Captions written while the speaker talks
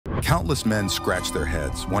Countless men scratch their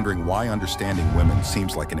heads, wondering why understanding women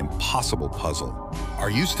seems like an impossible puzzle.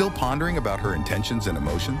 Are you still pondering about her intentions and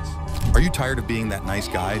emotions? Are you tired of being that nice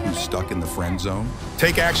guy who's stuck in the friend zone?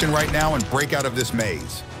 Take action right now and break out of this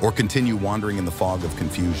maze, or continue wandering in the fog of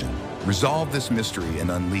confusion. Resolve this mystery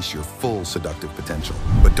and unleash your full seductive potential.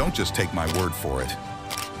 But don't just take my word for it.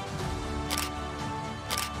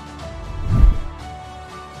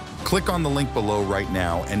 Click on the link below right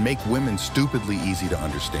now and make women stupidly easy to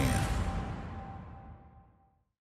understand.